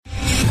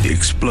The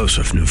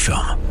explosive new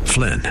film,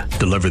 Flynn,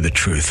 deliver the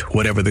truth,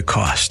 whatever the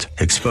cost,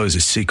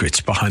 exposes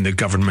secrets behind the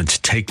government's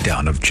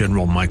takedown of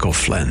General Michael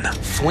Flynn.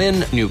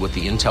 Flynn knew what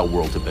the intel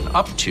world had been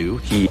up to.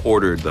 He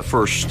ordered the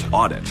first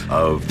audit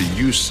of the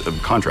use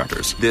of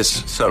contractors.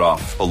 This set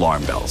off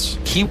alarm bells.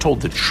 He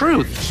told the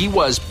truth. He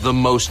was the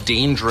most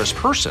dangerous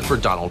person for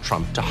Donald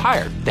Trump to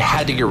hire. They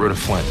had to get rid of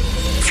Flynn.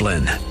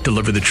 Flynn,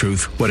 deliver the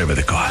truth, whatever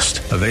the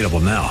cost. Available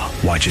now.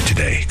 Watch it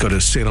today. Go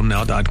to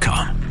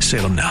salemnow.com.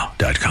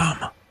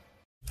 salemnow.com.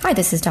 Hi,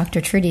 this is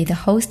Dr. Trudy, the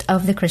host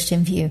of The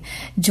Christian View.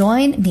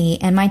 Join me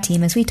and my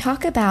team as we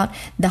talk about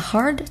the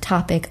hard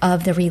topic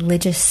of the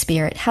religious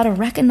spirit, how to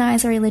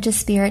recognize a religious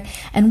spirit,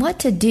 and what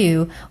to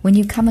do when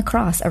you come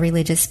across a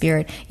religious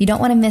spirit. You don't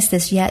want to miss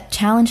this yet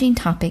challenging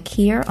topic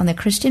here on The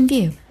Christian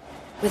View.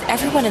 With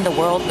everyone in the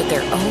world with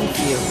their own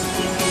view.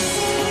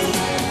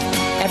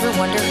 Ever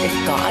wonder if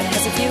God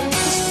has a view?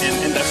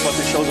 And that's what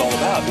the show's all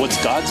about.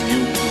 What's God's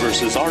view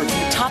versus our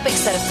view?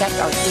 Topics that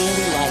affect our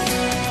daily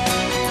life.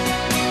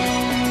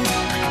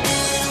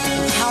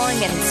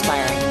 Empowering and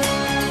inspiring.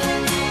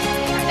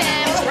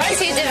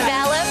 To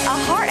develop a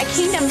heart, a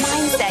kingdom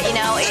mindset,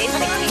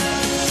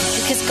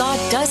 Because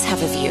God does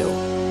have a view.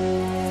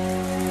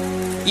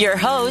 Your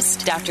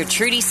host, Dr.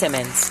 Trudy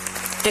Simmons,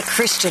 The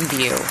Christian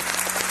View.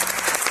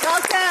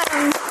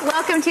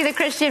 Welcome to The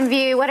Christian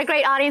View. What a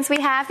great audience we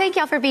have. Thank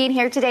y'all for being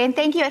here today, and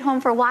thank you at home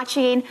for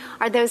watching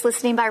or those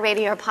listening by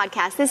radio or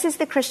podcast. This is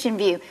The Christian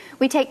View.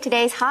 We take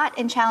today's hot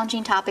and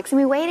challenging topics and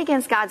we weigh it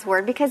against God's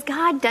Word because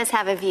God does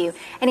have a view,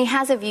 and He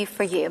has a view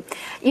for you.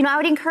 I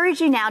would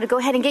encourage you now to go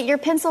ahead and get your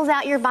pencils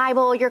out, your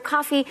Bible, your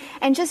coffee,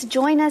 and just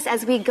join us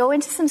as we go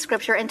into some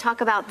Scripture and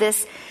talk about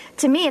this.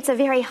 To me, it's a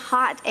very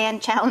hot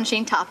and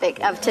challenging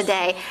topic of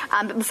today.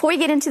 But before we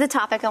get into the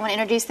topic, I want to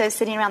introduce those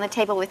sitting around the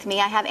table with me.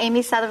 I have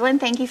Amy Sutherland.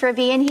 Thank you for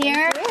being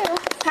here.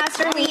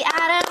 Pastor Lee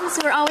Adams,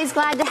 we're always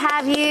glad to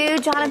have you.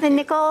 Jonathan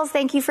Nichols,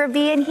 thank you for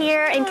being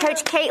here. And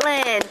Coach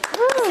Caitlin,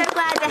 so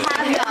glad to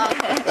have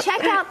y'all.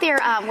 Check out their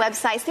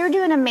websites. They're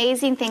doing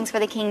amazing things for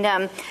the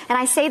kingdom. And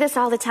I say this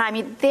all the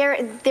time.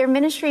 Their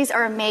ministries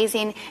are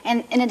amazing,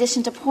 and in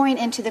addition to pouring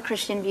into the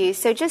Christian View.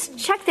 So just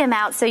check them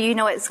out so you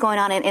know what's going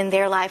on in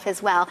their life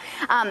as well.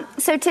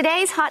 So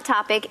today's hot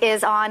topic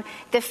is on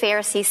the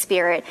Pharisee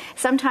spirit,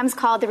 sometimes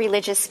called the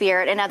religious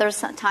spirit, and other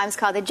times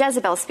called the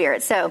Jezebel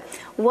spirit. So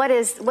what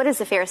is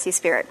the Pharisee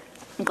spirit?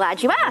 I'm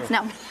glad you asked. No.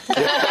 I'm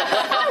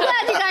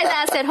glad you guys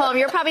asked at home.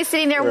 You're probably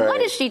sitting there, right.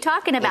 What is she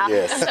talking about?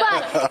 Yes.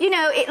 But,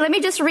 let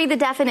me just read the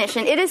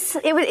definition. It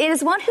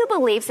is one who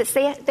believes that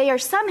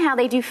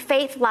they do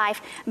faith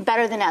life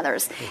better than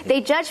others. Mm-hmm.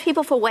 They judge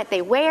people for what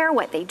they wear,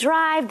 what they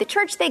drive, the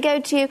church they go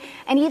to,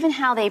 and even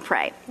how they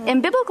pray. Mm-hmm.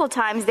 In biblical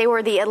times, they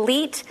were the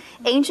elite,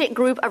 ancient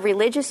group of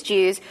religious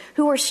Jews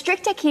who were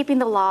strict at keeping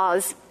the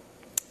laws,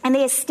 and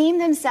they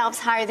esteemed themselves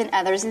higher than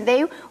others, and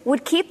they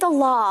would keep the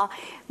law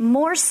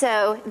more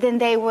so than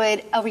they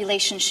would a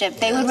relationship.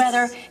 They would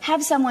rather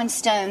have someone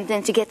stoned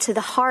than to get to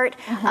the heart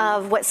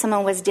of what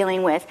someone was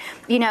dealing with.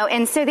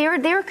 And so they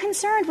were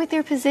concerned with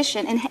their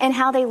position and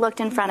how they looked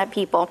in front of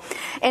people.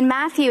 In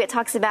Matthew, it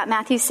talks about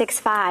Matthew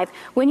 6:5.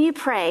 When you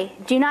pray,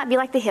 do not be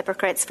like the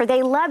hypocrites, for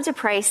they love to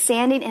pray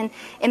standing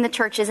in the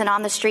churches and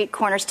on the street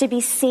corners to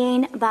be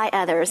seen by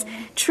others.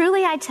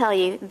 Truly, I tell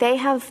you, they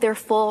have their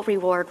full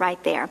reward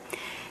right there.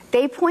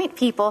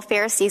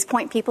 Pharisees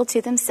point people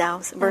to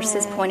themselves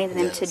versus pointing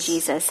them to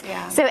Jesus.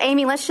 Yeah. So,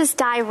 Amy, let's just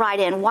dive right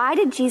in. Why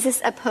did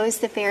Jesus oppose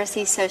the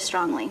Pharisees so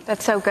strongly?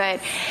 That's so good.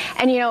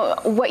 And,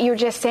 what you're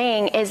just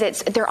saying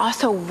is they're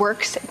also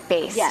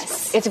works-based.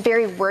 Yes. It's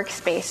very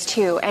works-based,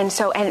 too. And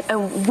so,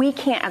 and we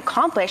can't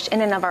accomplish in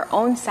and of our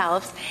own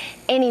selves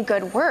any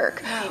good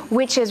work, right.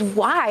 Which is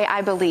why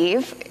I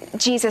believe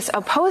Jesus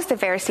opposed the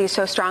Pharisees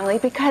so strongly,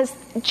 because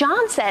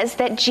John says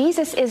that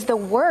Jesus is the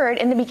Word.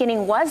 In the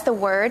beginning was the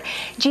Word.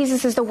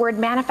 Jesus is the Word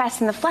manifest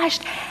in the flesh.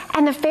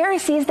 And the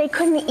Pharisees, they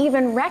couldn't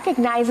even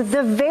recognize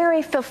the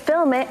very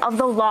fulfillment of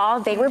the law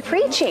they were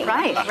preaching.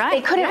 Right.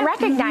 They couldn't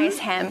recognize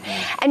him.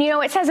 And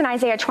it says in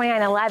Isaiah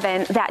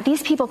 29:11 that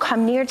these people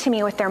come near to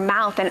me with their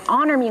mouth and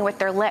honor me with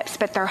their lips,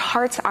 but their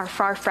hearts are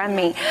far from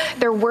me.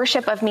 Their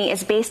worship of me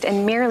is based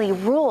in merely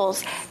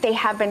rules they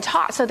have been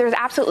taught. So there's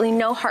absolutely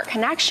no heart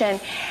connection.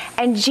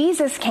 And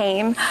Jesus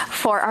came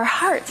for our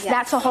hearts. Yes.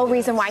 That's the whole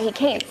reason why he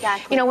came.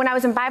 Exactly. When I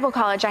was in Bible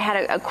college, I had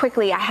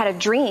a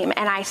dream,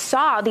 and I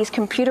saw these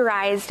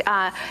computerized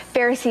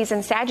Pharisees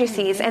and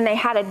Sadducees, and they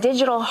had a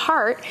digital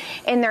heart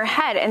in their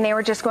head, and they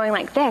were just going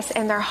like this,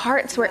 and their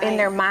hearts were in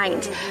their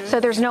mind. So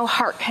there's no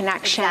heart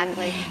connection.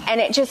 Exactly.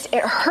 And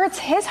it hurts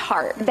his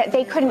heart that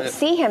they couldn't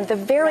see him, the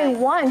very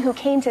one who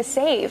came to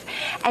save.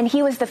 And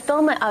he was the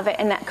fulfillment of it,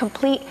 and that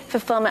complete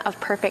fulfillment of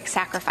perfect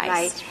sacrifice.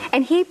 Right.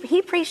 And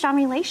he preached on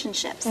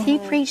relationships. He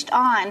preached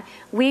on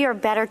we are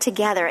better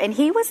together. And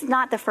he was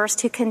not the first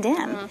to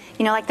condemn.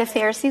 Like the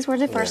Pharisees were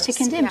the first to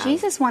condemn. Yeah.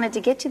 Jesus Jesus wanted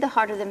to get to the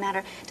heart of the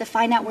matter to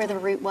find out where the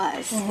root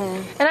was.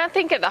 And I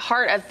think at the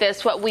heart of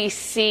this, what we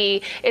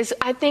see is,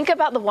 I think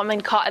about the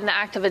woman caught in the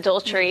act of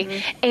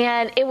adultery,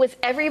 and it was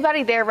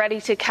everybody there ready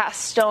to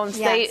cast stones.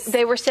 Yes.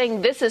 They were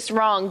saying, this is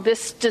wrong,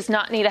 this does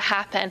not need to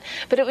happen.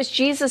 But it was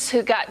Jesus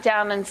who got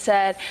down and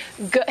said,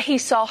 he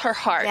saw her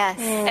heart,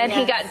 and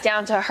he got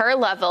down to her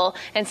level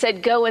and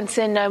said, go and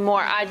sin no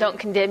more, I don't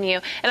condemn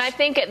you. And I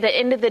think at the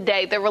end of the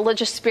day, the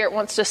religious spirit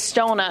wants to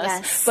stone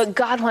us, but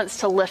God wants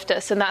to lift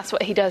us, and that's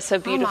what he does so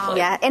beautifully.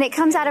 Yeah, and it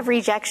comes out of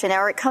rejection,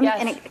 or it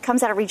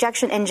comes out of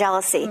rejection and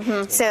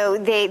jealousy. So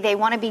they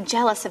want to be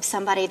jealous of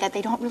somebody that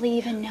they don't really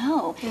even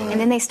know, and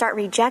then they start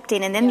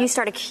rejecting, and then you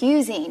start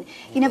accusing.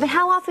 You know, but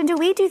how often do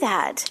we do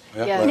that?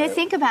 You know,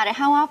 think about it.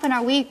 How often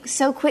are we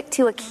so quick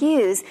to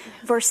accuse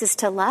versus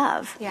to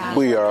love?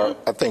 We are,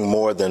 I think,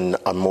 more than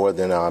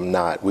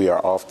not. We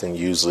are often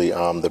usually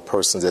the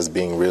persons that's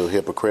being real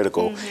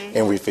hypocritical,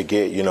 and we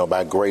forget, you know,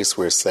 by grace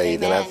we're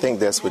saved. And I think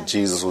that's what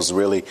Jesus was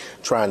really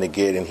trying to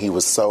get, and he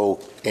was so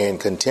in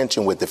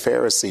contention with the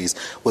Pharisees,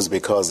 was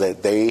because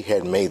that they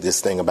had made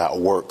this thing about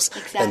works,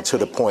 and to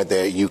the point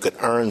that you could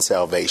earn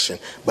salvation.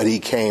 But he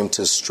came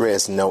to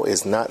stress, no,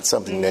 it's not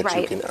something that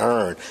you can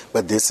earn,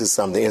 but this is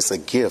something, it's a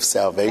gift.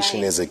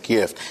 Salvation is a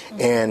gift.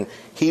 And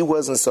he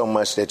wasn't so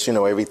much that, you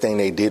know, everything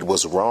they did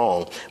was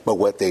wrong, but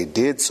what they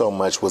did so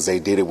much was they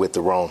did it with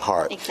the wrong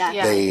heart.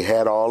 They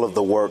had all of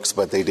the works,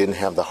 but they didn't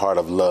have the heart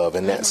of love.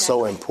 And that's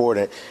so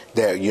important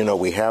that, you know,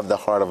 we have the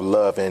heart of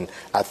love. And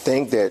I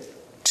think that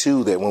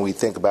too, that when we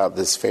think about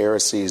this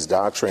Pharisees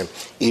doctrine,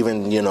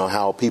 even, you know,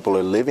 how people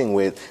are living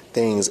with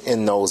things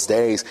in those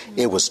days,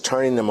 it was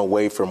turning them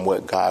away from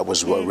what God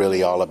was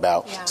really all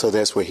about. So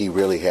that's where he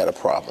really had a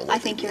problem with I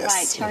think you're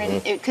right, turning,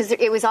 because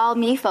it was all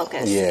me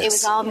focused. It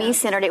was all me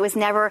centered. It was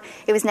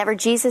never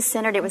Jesus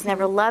centered. It was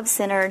never love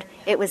centered.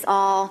 It was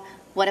all,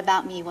 what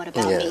about me? What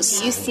about me? Do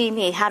you see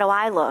me? How do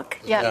I look?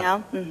 You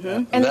know?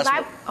 And the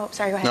Bible,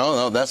 sorry, go ahead.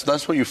 No,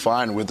 that's what you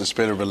find with the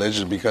spirit of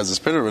religion, because the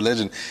spirit of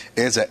religion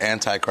is an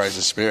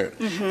antichrist spirit.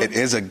 It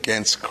is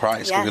against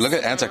Christ. If you look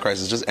at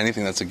antichrist, it's just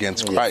anything that's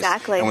against Christ.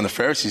 And when the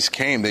Pharisees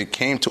came, they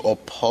came to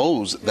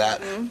oppose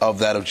that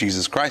of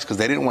Jesus Christ, because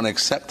they didn't want to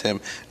accept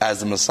him as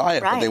the Messiah,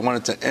 but they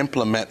wanted to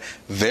implement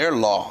their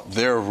law,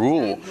 their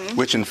rule,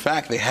 which in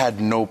fact they had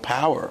no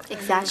power.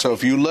 So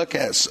if you look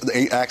at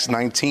Acts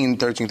 19,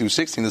 13 through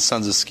 16, the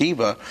sons of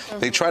Sceva,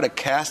 they try to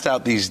cast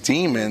out these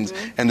demons,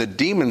 and the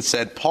demons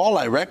said, Paul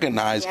I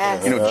recognize,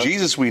 you know,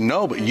 Jesus we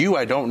know, but you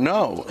I don't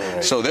know.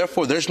 So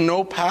therefore there's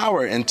no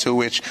power into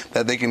which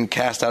that they can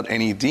cast out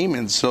any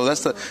demons. So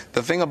that's the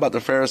thing about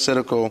the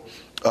Pharisaical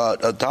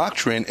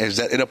doctrine, is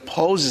that it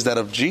opposes that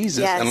of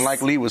Jesus. And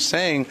like Lee was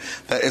saying,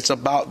 that it's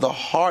about the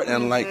heart,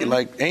 and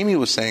like Amy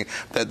was saying,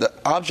 that the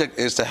object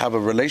is to have a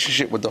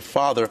relationship with the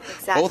Father,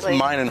 both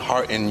mind and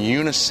heart in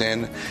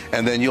unison,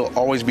 and then you'll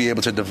always be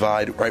able to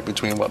divide right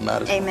between what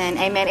matters. Amen.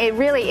 It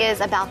really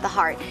is about the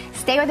heart.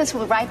 Stay with us.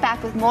 We'll be right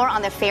back with more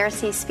on the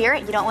Pharisee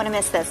spirit. You don't want to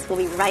miss this. We'll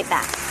be right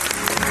back.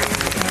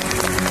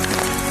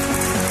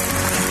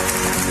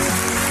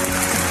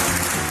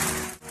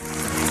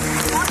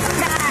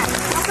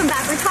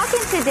 We're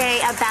talking today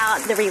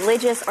about the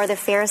religious or the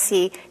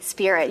Pharisee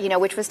spirit, you know,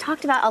 which was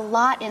talked about a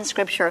lot in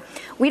Scripture.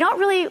 We don't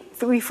really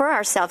refer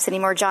ourselves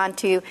anymore, John,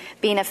 to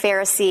being a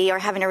Pharisee or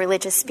having a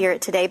religious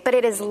spirit today, but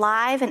it is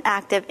live and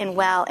active and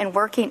well and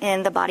working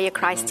in the body of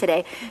Christ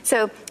today.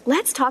 So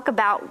let's talk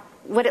about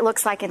what it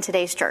looks like in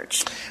today's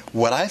church.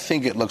 What I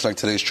think it looks like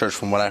today's church,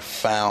 from what I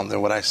found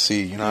and what I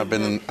see, you know, I've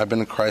been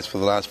in Christ for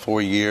the last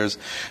 4 years,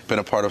 been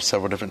a part of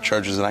several different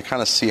churches, and I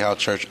kind of see how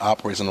church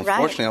operates. And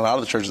unfortunately, a lot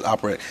of the churches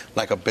operate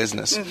like a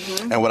business.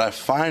 And what I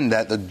find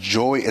that the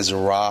joy is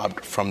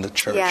robbed from the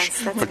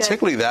church,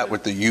 particularly that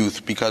with the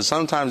youth, because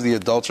sometimes the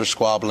adults are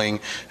squabbling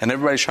and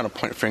everybody's trying to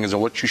point fingers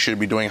on what you should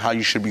be doing, how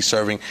you should be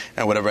serving,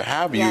 and whatever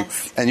have you.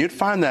 And you'd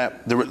find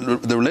that the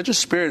religious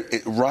spirit,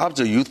 it robs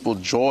the youthful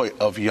joy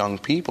of young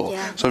people.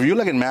 So if you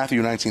look at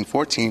Matthew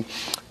 19:14,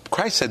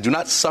 Christ said, do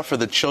not suffer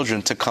the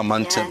children to come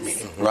unto me,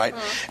 right?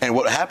 And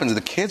what happens is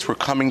the kids were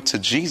coming to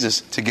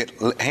Jesus to get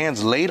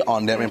hands laid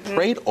on them and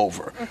prayed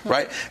over,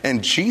 right?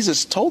 And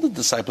Jesus told the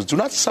disciples, do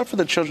not suffer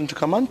the children to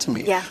come unto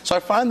me. So I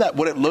find that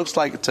what it looks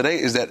like today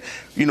is that,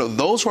 you know,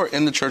 those who are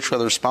in the church who have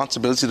the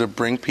responsibility to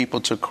bring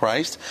people to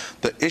Christ,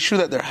 the issue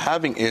that they're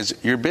having is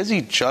you're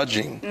busy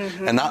judging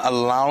and not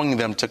allowing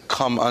them to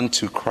come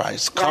unto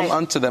Christ. Come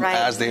unto them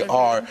as they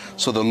are,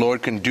 so the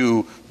Lord can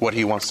do what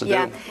he wants to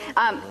do.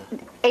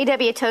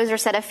 A.W. Tozer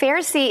said, a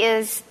Pharisee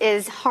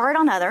is hard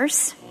on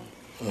others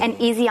and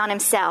easy on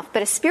himself,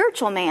 but a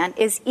spiritual man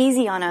is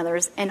easy on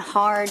others and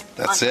hard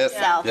on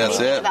himself. That's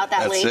it. About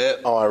that, That's Lee?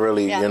 it. Oh, I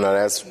really, you know,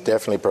 that's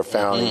definitely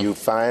profound. And you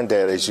find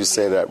that, as you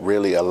say, that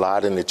really a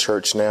lot in the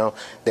church now,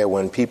 that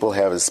when people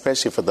have,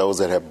 especially for those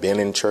that have been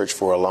in church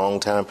for a long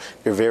time,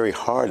 they're very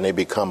hard and they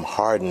become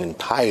hardened and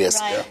pious.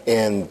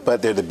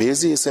 But they're the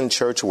busiest in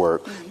church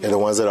work. They're the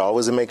ones that are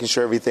always making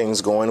sure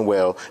everything's going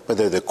well, but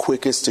they're the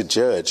quickest to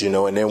judge, you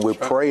know. And then we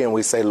pray and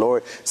we say,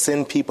 Lord,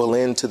 send people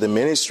into the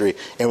ministry.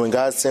 And when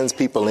God sends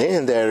people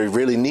in that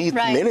really need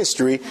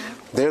ministry,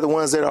 they're the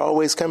ones that are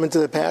always coming to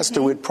the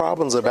pastor with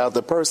problems about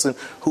the person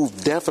who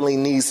definitely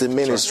needs the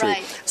ministry.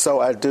 Right. So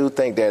I do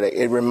think that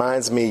it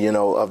reminds me,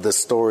 of the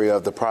story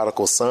of the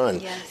prodigal son.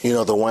 Yes.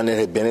 The one that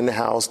had been in the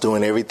house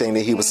doing everything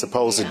that he was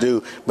supposed to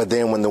do, but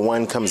then when the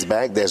one comes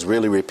back that's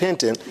really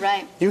repentant,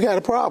 right. you got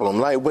a problem.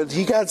 Like, but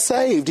he got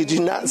saved. Did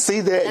you not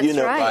see that? That's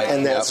right.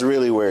 And that's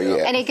really where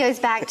you're at. And it goes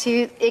back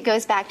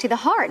to the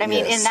heart. I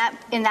mean,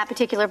 in that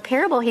particular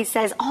parable, he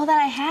says, "All that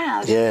I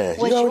have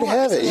was yours."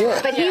 Have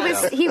it, But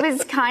he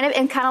was kind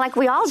of like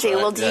we all do.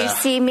 Well, do you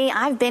see me?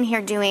 I've been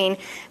here doing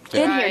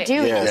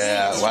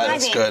this. Wow,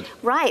 that's good.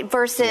 Right,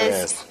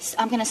 versus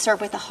I'm going to serve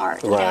with the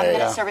heart. Right. I'm going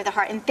to serve with the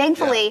heart. And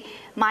thankfully,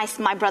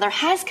 my brother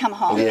has come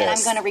home, and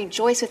I'm going to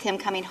rejoice with him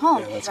coming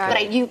home.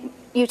 But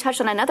you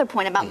touched on another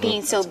point about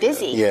being so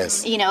busy.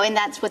 Yes. And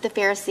that's what the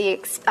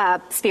Pharisee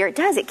spirit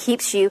does. It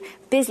keeps you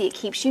busy. It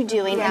keeps you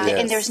doing,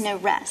 and there's no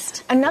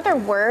rest. Another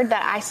word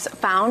that I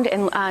found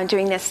in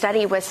doing this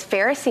study was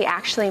Pharisee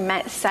actually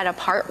meant set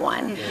apart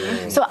one.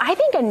 Mm-hmm. So I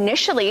think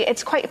initially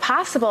it's quite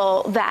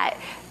possible that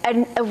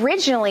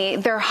originally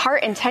their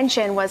heart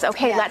intention was,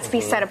 let's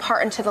be set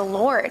apart unto the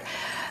Lord.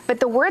 But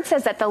the word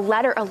says that the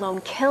letter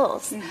alone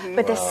kills,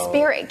 but the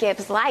spirit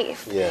gives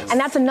life. Yes. And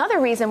that's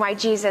another reason why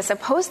Jesus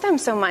opposed them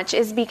so much,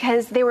 is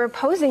because they were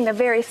opposing the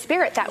very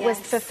spirit that was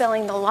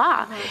fulfilling the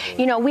law.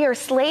 We are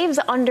slaves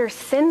under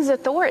sin's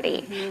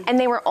authority, and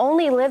they were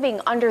only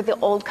living under the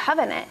old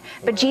covenant.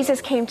 But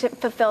Jesus came to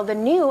fulfill the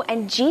new,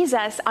 and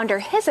Jesus, under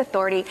his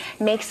authority,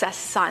 makes us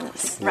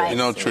sons. Right.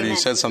 Trudy, you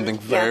said something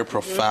very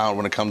profound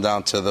when it comes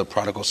down to the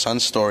prodigal son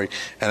story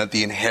and at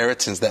the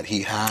inheritance that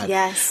he had.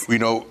 Yes.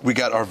 We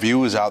got our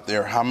viewers out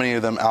there. How many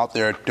of them out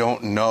there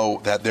don't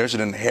know that there's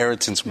an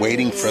inheritance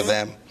waiting for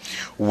them?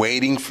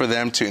 Waiting for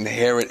them to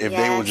inherit if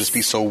they will just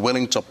be so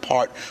willing to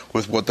part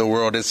with what the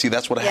world is. See,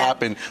 that's what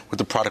happened with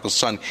the prodigal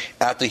son.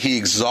 After he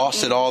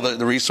exhausted all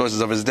the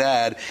resources of his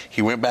dad,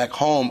 he went back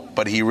home,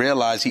 but he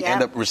realized he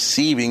ended up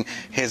receiving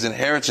his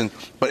inheritance.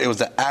 But it was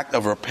the act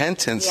of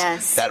repentance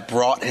that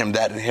brought him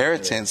that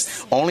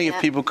inheritance. Only if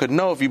people could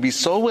know, if you'd be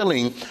so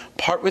willing,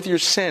 part with your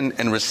sin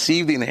and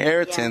receive the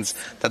inheritance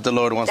that the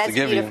Lord wants to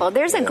give beautiful. you.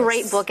 There's a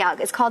great book out.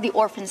 It's called The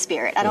Orphan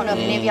Spirit. I don't know if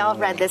any of y'all have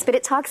read this, but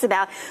it talks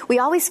about, we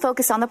always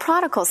focus on the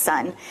prodigal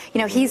son.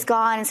 He's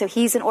gone, and so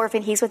he's an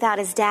orphan. He's without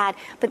his dad.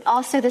 But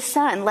also the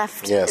son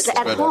left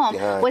at home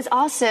was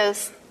also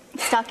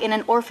stuck in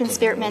an orphan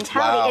spirit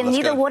mentality, and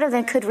neither one of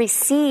them could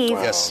receive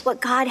what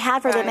God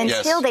had for them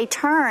until they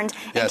turned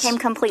and came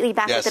completely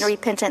back with a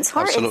repentance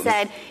heart and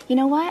said, you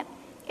know what?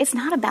 It's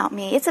not about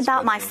me. It's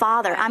about my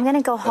Father. I'm going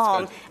to go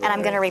home and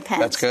I'm going to repent.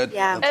 That's good.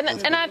 Yeah.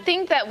 And I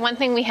think that one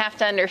thing we have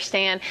to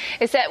understand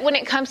is that when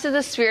it comes to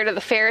the spirit of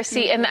the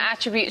Pharisee and the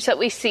attributes that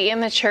we see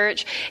in the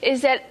church,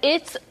 is that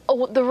it's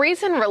the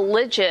reason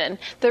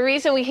the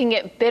reason we can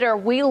get bitter,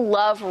 we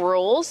love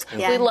rules.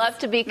 We love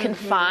to be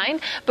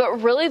confined.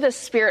 But really the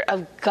Spirit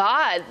of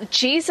God,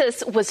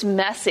 Jesus was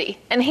messy.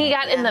 And he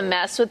got in the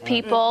mess with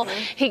people.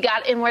 He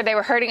got in where they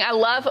were hurting. I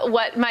love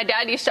what my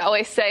dad used to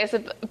always say as a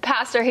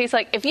pastor. He's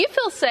like, if you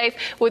feel safe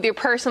with your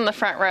purse in the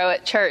front row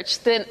at church,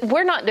 then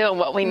we're not doing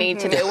what we need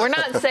to do. We're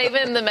not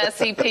saving the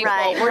messy people.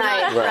 We're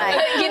not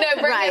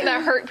bringing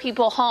the hurt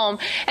people home.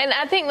 And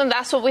I think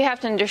that's what we have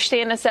to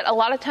understand, is that a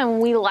lot of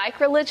time we like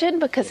religion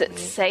because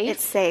it's safe.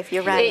 It's safe,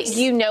 you're right.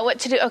 You know what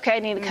to do. Okay, I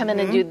need to come in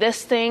and do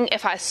this thing.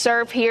 If I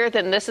serve here,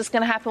 then this is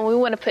going to happen. We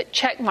want to put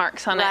check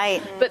marks on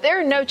it. But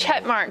there are no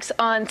check marks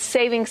on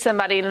saving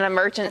somebody in an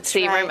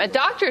emergency room. A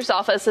doctor's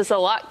office is a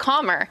lot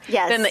calmer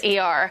than the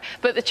ER.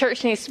 But the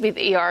church needs to be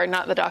the ER,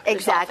 not the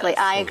doctor's office.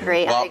 I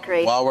agree.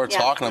 While we're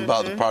talking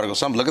about the prodigal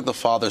son, look at the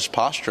father's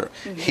posture.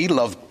 He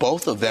loved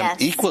both of them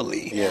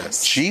equally.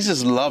 Yes.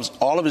 Jesus loves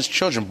all of his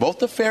children, both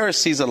the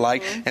Pharisees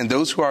alike and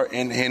those who are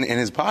in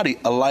his body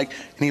alike,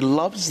 and he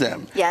loves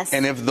them. Yes.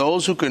 And if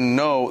those who can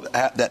know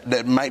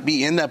that might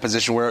be in that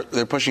position where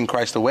they're pushing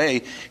Christ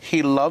away,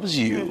 he loves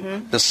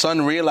you. The son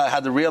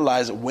had to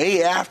realize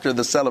way after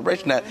the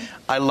celebration that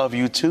I love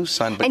you too,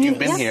 son, but you've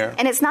been here.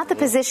 And it's not the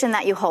position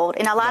that you hold.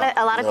 And a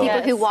lot of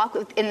people who walk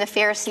in the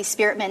Pharisee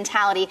spirit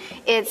mentality,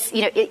 it's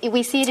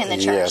we see it in the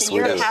church, and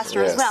you're a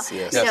pastor as well.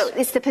 Yes. So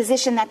it's the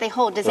position that they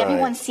hold. Does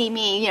everyone see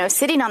me,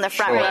 sitting on the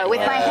front row with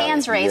my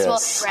hands raised?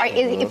 Yes.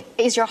 Well,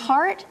 is your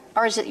heart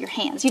or is it your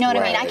hands? You know what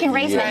I mean? I can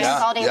raise my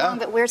hands all day long,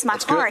 but where's my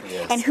heart?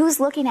 And who's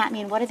looking at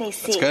me, and what do they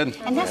see?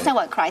 And that's not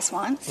what Christ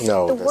wants.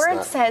 No, the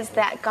word says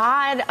that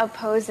God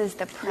opposes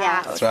the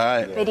proud,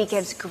 but he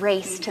gives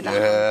grace to the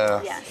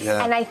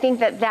humble. And I think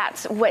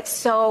that's what's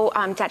so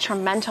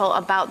detrimental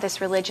about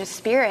this religious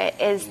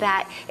spirit, is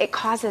that it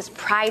causes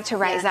pride to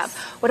rise up.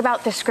 What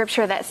about the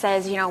scripture that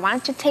says, why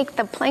don't you take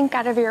the plank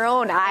out of your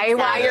own eye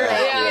while you're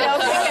picking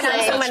on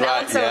someone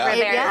else over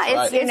there?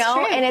 It's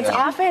true. And it's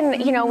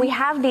often, we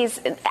have these.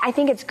 I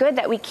think it's good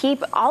that we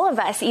keep, all of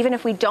us, even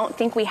if we don't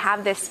think we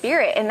have this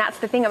spirit. And that's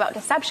the thing about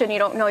deception. You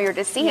don't know you're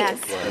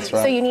deceived. Yes.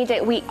 So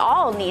we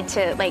all need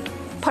to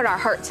put our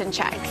hearts in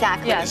check.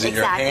 Exactly. Yeah. Is it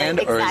your hand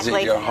or is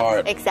it your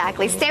heart?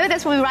 Exactly. Stay with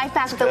us. We'll be right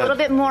back with a little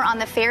bit more on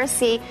the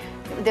Pharisee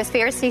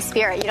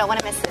spirit. You don't want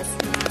to miss this.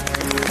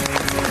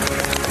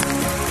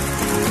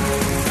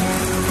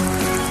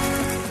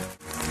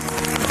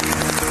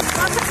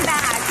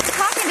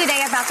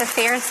 about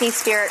the Pharisee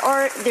spirit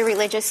or the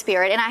religious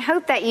spirit, and I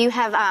hope that you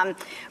have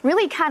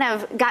really kind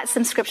of got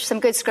some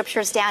good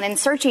scriptures down in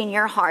searching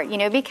your heart,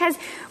 because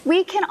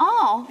we can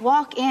all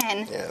walk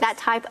in that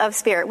type of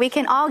spirit. We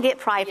can all get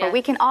prideful.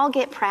 We can all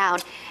get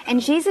proud.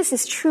 And Jesus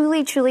is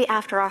truly, truly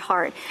after our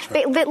heart.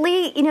 Right. But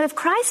Lee, if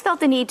Christ felt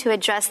the need to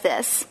address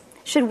this,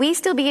 should we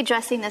still be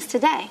addressing this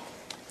today?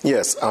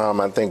 Yes,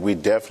 I think we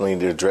definitely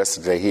need to address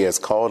it today. He has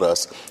called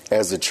us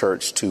as a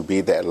church to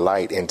be that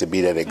light and to be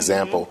that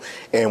example.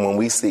 Mm-hmm. And when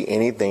we see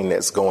anything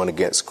that's going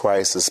against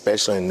Christ,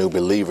 especially in new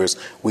believers,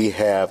 we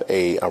have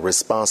a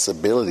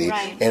responsibility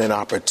and an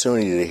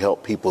opportunity to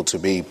help people to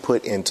be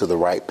put into the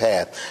right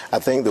path. I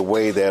think the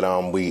way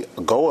that we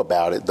go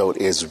about it, though,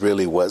 is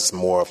really what's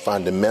more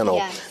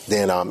fundamental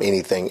than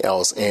anything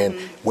else. And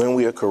when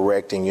we are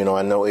correcting,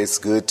 I know it's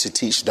good to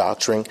teach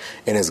doctrine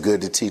and it's good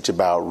to teach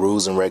about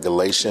rules and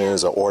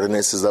regulations or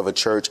ordinances of a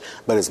church,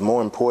 but it's more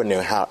important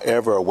that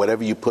however or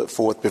whatever you put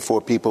forth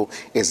before people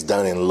is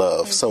done in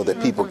love so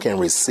that people can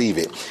receive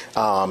it.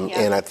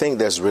 And I think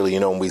that's really,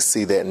 when we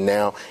see that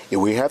now,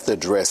 we have to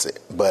address it,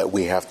 but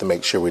we have to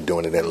make sure we're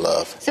doing it in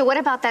love. So what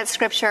about that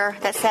scripture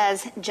that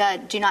says,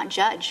 do not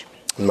judge?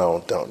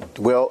 No, don't.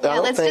 Well,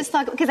 let's just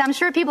talk, because I'm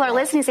sure people are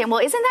listening saying, well,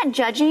 isn't that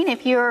judging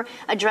if you're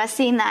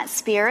addressing that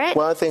spirit?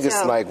 Well, I think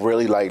it's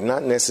really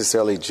not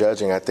necessarily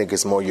judging. I think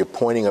it's more you're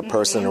pointing a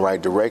person in the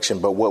right direction.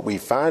 But what we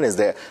find is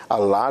that a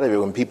lot of it,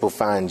 when people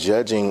find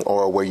judging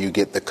or where you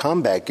get the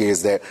comeback,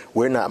 is that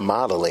we're not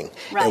modeling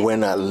and we're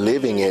not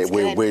living it.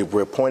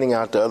 We're pointing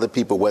out to other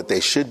people what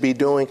they should be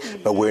doing,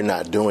 but we're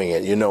not doing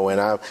it,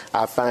 and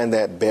I find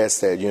that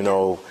best that,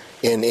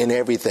 in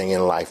everything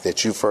in life,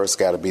 that you first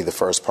got to be the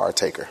first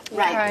partaker.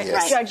 Right.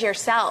 Judge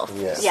yourself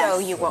so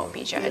you won't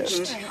be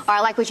judged. Or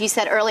I like what you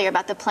said earlier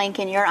about the plank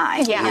in your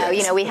eye.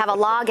 We have a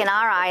log in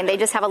our eye and they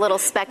just have a little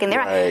speck in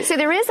their eye. So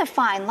there is a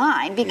fine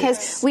line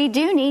because we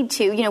do need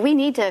to, we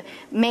need to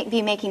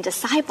be making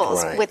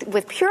disciples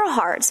with pure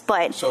hearts.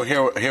 But so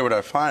here what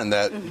I find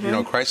that,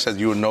 Christ says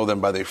you will know them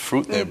by the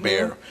fruit they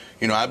bear.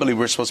 I believe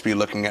we're supposed to be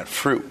looking at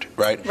fruit,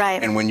 right?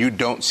 And when you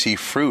don't see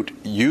fruit,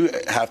 you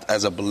have,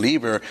 as a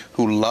believer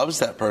who loves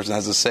that person,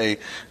 has to say,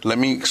 let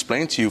me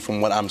explain to you from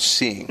what I'm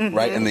seeing,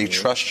 right? And they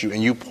trust you,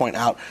 and you point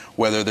out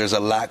whether there's a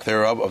lack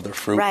thereof of the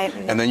fruit,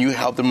 and then you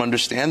help them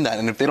understand that.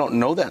 And if they don't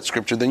know that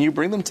scripture, then you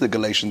bring them to the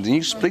Galatians, and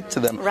you speak to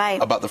them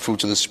about the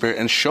fruits of the Spirit,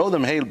 and show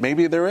them, hey,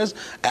 maybe there is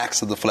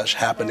acts of the flesh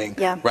happening,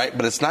 right?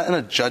 But it's not in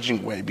a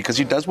judging way, because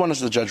he does want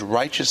us to judge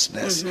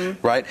righteousness,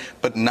 right?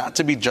 But not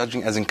to be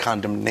judging as in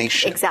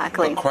condemnation. Exactly.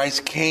 But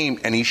Christ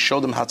came and he showed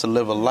them how to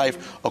live a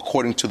life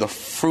according to the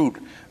fruit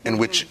in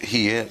which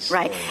he is.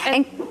 Right.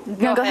 And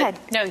go ahead.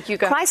 No, you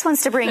go. Christ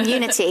wants to bring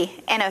unity,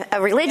 and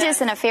a religious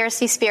and a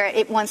Pharisee spirit,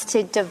 it wants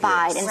to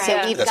divide. And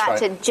so we've got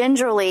to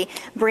gingerly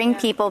bring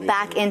people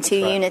back into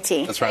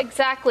unity. That's right.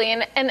 Exactly.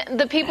 And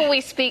the people we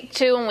speak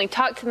to and we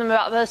talk to them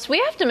about this, we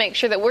have to make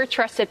sure that we're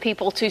trusted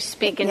people to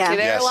speak into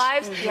their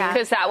lives,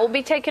 because that will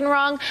be taken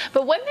wrong.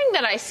 But one thing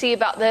that I see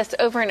about this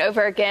over and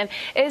over again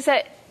is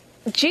that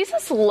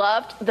Jesus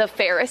loved the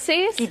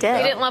Pharisees. He did.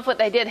 He didn't love what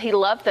they did. He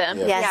loved them.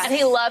 Yes. And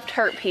he loved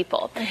hurt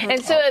people.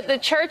 And so at the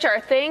church, our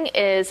thing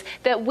is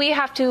that we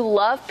have to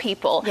love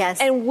people.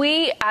 Yes. And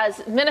we,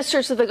 as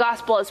ministers of the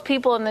gospel, as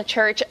people in the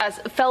church, as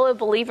fellow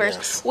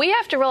believers, we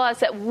have to realize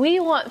that we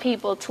want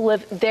people to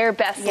live their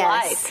best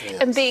life.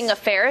 And being a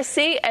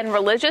Pharisee and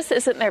religious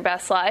isn't their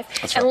best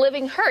life. And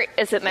living hurt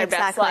isn't their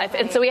best life.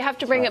 And so we have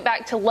to bring it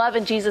back to love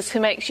in Jesus,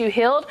 who makes you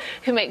healed,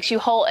 who makes you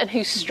whole, and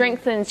who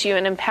strengthens you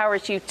and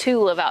empowers you to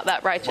live out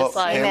that righteous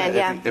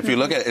life. If you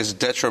look at it, it's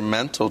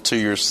detrimental to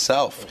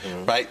yourself,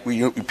 right?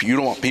 You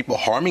don't want people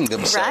harming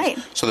themselves.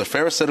 So the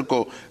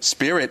Pharisaical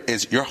spirit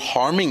is you're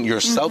harming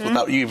yourself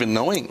without you even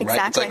knowing,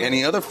 right? It's like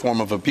any other form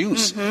of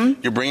abuse.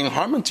 You're bringing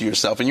harm into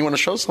yourself, and you want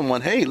to show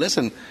someone, hey,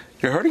 listen,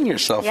 you're hurting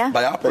yourself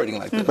by operating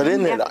like this. But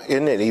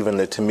isn't it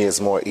even, to me,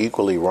 it's more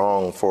equally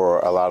wrong for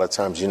a lot of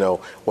times,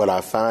 what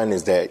I find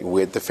is that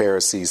with the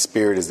Pharisee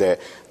spirit is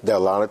that a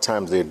lot of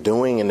times they're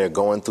doing and they're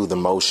going through the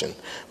motion,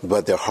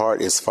 but their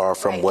heart is far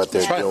from what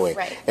they're doing.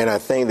 And I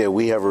think that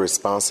we have a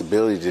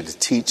responsibility to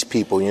teach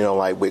people,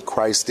 like what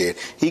Christ did.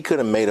 He could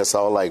have made us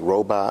all like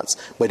robots,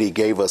 but he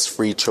gave us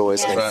free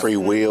choice and free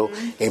will.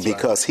 And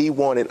because he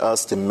wanted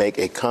us to make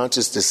a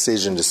conscious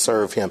decision to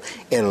serve him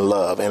in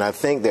love. And I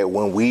think that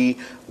when we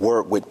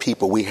work with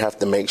people, we have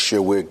to make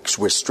sure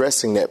we're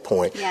stressing that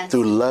point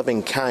through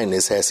loving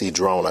kindness has he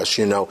drawn us.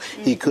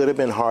 He could have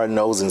been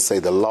hard-nosed and say,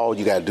 the law,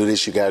 you got to do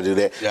this, you got to do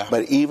that.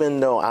 But even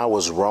though I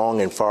was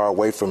wrong and far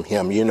away from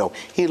him,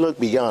 he looked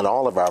beyond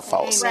all of our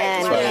faults.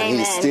 And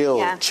he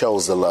still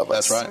chose to love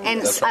us. That's right.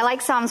 And I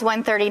like Psalms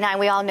 139.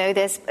 We all know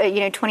this.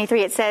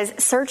 23, it says,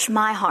 search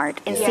my heart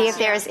and see if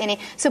there is any.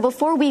 So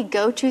before we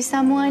go to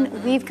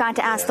someone, we've got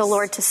to ask the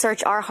Lord to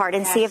search our heart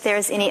and see if there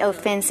is any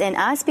offense in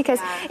us. Because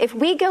if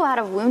we go out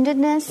of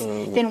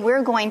woundedness, then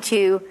we're going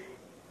to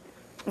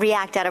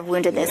react out of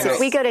woundedness. Yes. If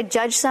we go to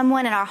judge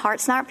someone and our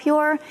heart's not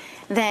pure,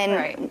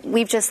 then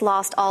we've just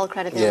lost all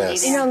credibility.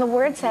 Yes. You know, and the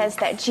word says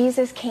that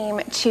Jesus came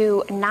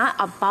to not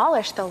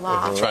abolish the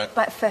law,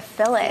 but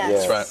fulfill it.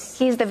 Yes. Right.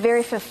 He's the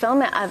very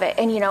fulfillment of it.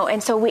 And, you know,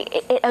 and so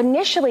it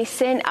initially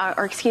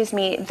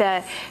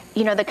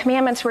the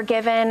commandments were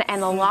given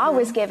and the law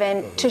was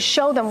given to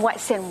show them what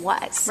sin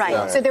was.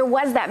 Right. So there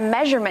was that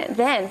measurement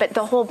then, but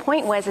the whole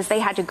point is they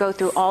had to go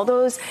through all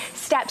those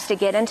steps to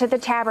get into the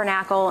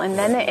tabernacle and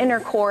then the inner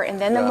court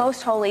and then the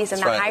most holies,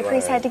 and the high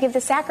priest had to give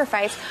the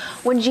sacrifice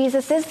when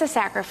Jesus is the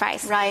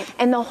sacrifice. Right.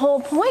 And the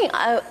whole point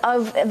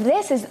of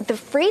this is the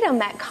freedom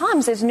that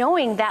comes is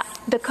knowing that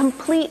the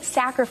complete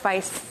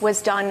sacrifice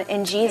was done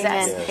in Jesus.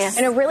 Yes.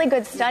 And a really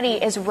good study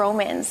is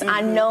Romans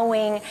on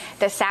knowing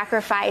the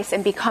sacrifice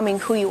and becoming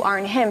who you are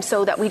in Him,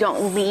 so that we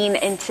don't lean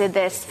into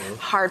this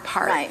hard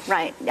part.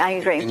 Right. I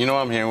agree. And you know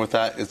what I'm hearing with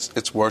that?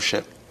 It's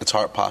worship. It's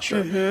heart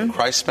posture.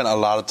 Christ spent a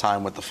lot of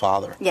time with the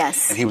Father.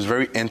 Yes. And He was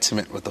very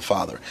intimate with the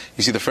Father.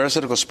 You see, the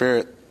Pharisaical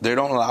spirit, they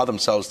don't allow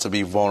themselves to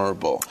be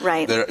vulnerable.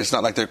 Right. It's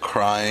not like they're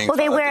crying. Well,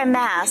 they wear a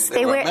mask.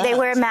 They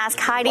wear a mask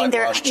hiding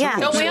their...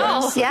 Don't we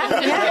all?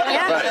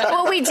 Yeah.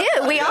 Well, we do.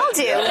 We all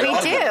do.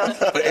 We do.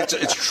 But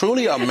it's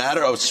truly a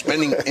matter of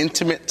spending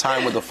intimate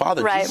time with the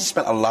Father. Right. Jesus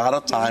spent a lot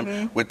of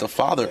time with the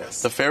Father.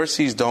 Yes. The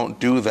Pharisees don't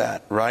do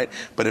that, right?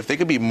 But if they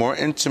could be more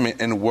intimate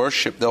in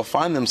worship, they'll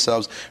find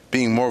themselves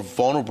being more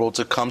vulnerable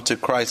to come to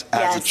Christ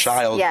as a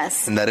child.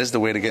 Yes. And that is the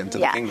way to get into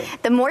the kingdom.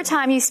 The more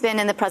time you spend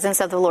in the presence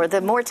of the Lord,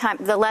 the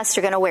less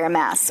you're going to wear a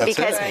mask. That's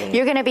because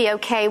you're going to be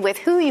okay with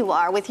who you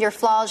are, with your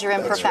flaws, your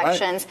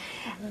imperfections,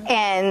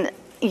 and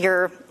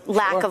your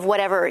lack of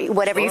whatever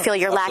you feel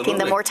you're lacking.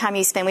 The more time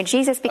you spend with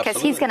Jesus,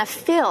 because He's going to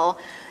fill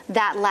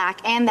that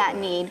lack and that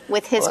need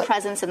with His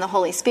presence in the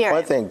Holy Spirit.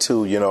 Well, I think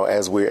too,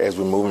 as we're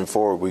moving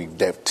forward,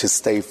 to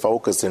stay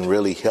focused and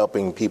really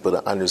helping people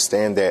to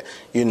understand that,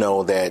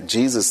 that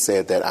Jesus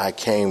said that I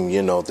came,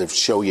 to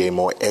show you a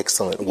more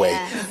excellent way.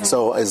 Yeah.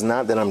 So it's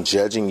not that I'm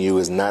judging you,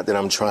 it's not that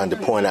I'm trying to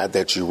point out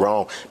that you're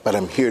wrong, but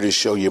I'm here to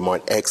show you a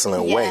more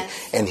excellent way.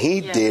 And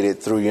He did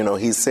it through,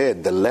 He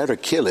said, the letter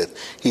killeth.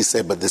 He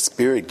said, but the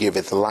Spirit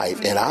giveth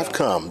life. And I've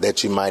come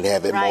that you might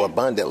have it more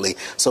abundantly.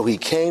 So He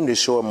came to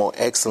show a more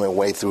excellent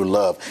way through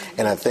love.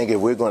 And I think if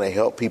we're going to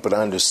help people to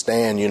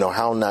understand,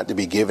 how not to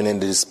be given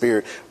into the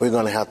Spirit, we're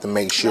going to have to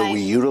make sure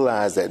we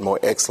utilize that more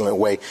excellent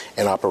way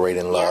and operate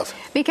in love.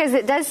 Because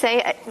it does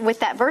say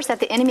with that verse that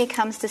the enemy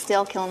comes to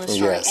steal, kill, and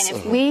destroy. Yes. And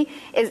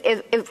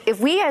if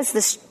we as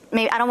the...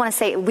 Maybe I don't want to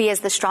say we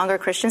as the stronger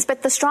Christians,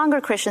 but the stronger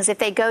Christians, if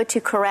they go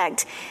to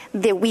correct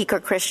the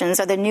weaker Christians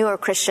or the newer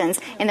Christians,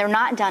 and they're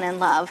not done in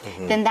love,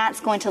 then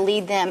that's going to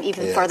lead them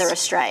even further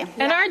astray.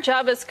 And our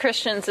job as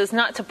Christians is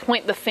not to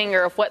point the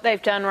finger of what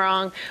they've done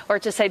wrong or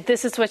to say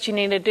this is what you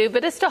need to do,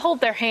 but it's to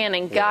hold their hand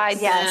and guide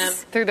them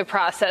through the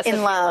process in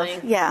of love.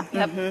 healing. Yeah.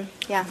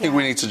 I think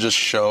we need to just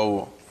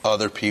show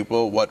other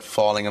people what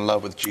falling in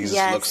love with Jesus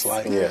looks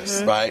like.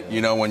 Yes. Right?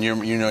 When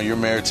you're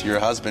married to your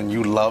husband,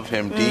 you love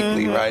him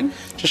deeply, right?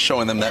 Just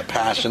showing them that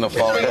passion of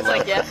falling in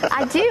love.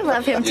 I do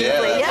love Him deeply.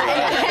 And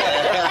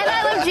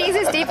I love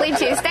Jesus deeply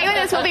too. Stay with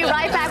us. We'll be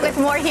right back with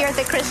more here at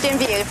The Christian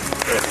View.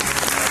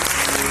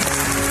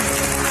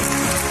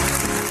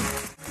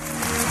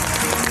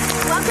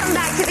 Welcome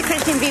back to The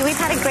Christian View. We've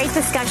had a great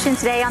discussion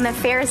today on the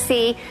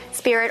Pharisee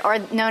spirit, or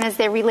known as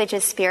the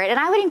religious spirit. And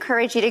I would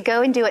encourage you to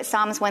go and do what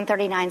Psalms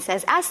 139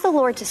 says. Ask the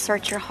Lord to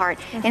search your heart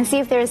and see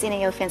if there is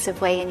any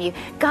offensive way in you.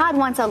 God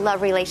wants a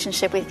love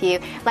relationship with you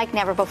like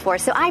never before.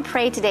 So I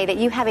pray today that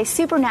you have a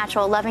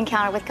supernatural love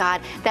encounter with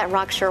God that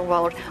rocks your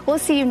world. We'll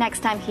see you next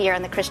time here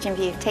on The Christian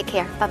View. Take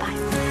care.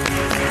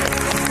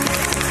 Bye-bye.